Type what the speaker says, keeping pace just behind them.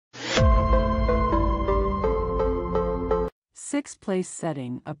6-place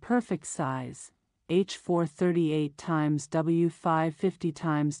setting, a perfect size, H438 x W550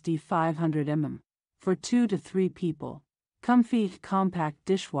 x D500mm, for 2 to 3 people. COMFEE compact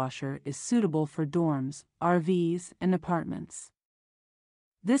dishwasher is suitable for dorms, RVs, and apartments.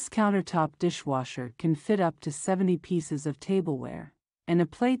 This countertop dishwasher can fit up to 70 pieces of tableware, and a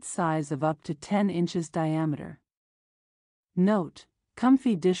plate size of up to 10 inches diameter. Note: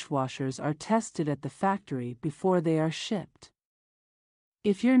 COMFEE dishwashers are tested at the factory before they are shipped.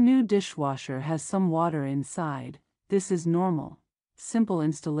 If your new dishwasher has some water inside, this is normal. Simple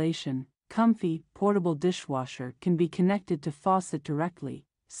installation. COMFEE portable dishwasher can be connected to faucet directly,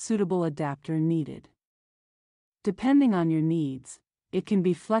 suitable adapter needed. Depending on your needs, it can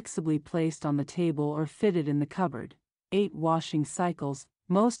be flexibly placed on the table or fitted in the cupboard. 8 washing cycles,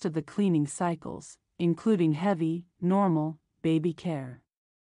 most of the cleaning cycles, including heavy, normal, baby care.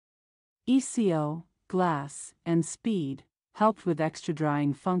 ECO, glass, and speed, helped with extra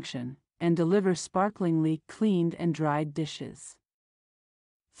drying function, and deliver sparklingly cleaned and dried dishes.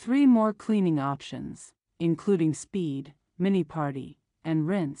 3 more cleaning options, including speed, mini party, and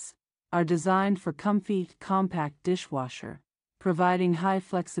rinse, are designed for COMFEE compact dishwasher, providing high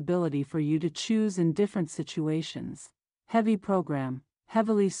flexibility for you to choose in different situations. Heavy program,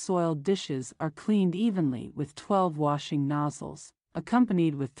 heavily soiled dishes are cleaned evenly with 12 washing nozzles,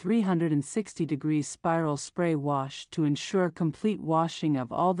 accompanied with 360-degree spiral spray wash to ensure complete washing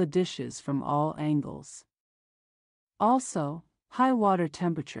of all the dishes from all angles. Also, high water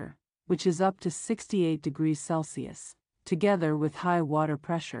temperature, which is up to 68 degrees Celsius, together with high water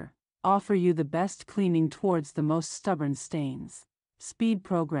pressure, offer you the best cleaning towards the most stubborn stains. Speed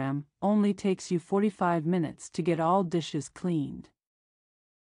program only takes you 45 minutes to get all dishes cleaned.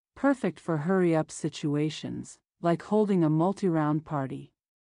 Perfect for hurry-up situations, like holding a multi-round party.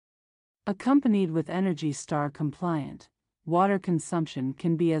 Accompanied with Energy Star compliant, water consumption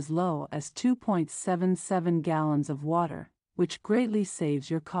can be as low as 2.77 gallons of water, which greatly saves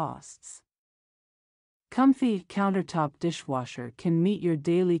your costs. COMFEE countertop dishwasher can meet your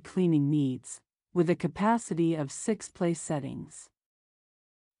daily cleaning needs, with a capacity of 6 place settings.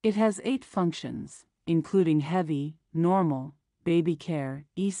 It has 8 functions, including heavy, normal, baby care,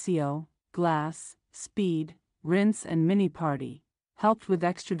 ECO, glass, speed, rinse and mini party, helped with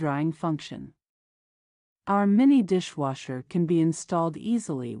extra drying function. Our mini dishwasher can be installed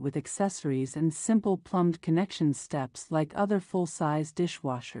easily with accessories and simple plumbed connection steps like other full-size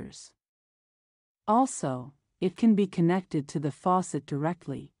dishwashers. Also, it can be connected to the faucet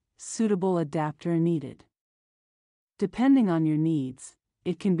directly, suitable adapter needed. Depending on your needs,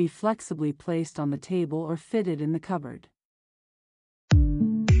 it can be flexibly placed on the table or fitted in the cupboard.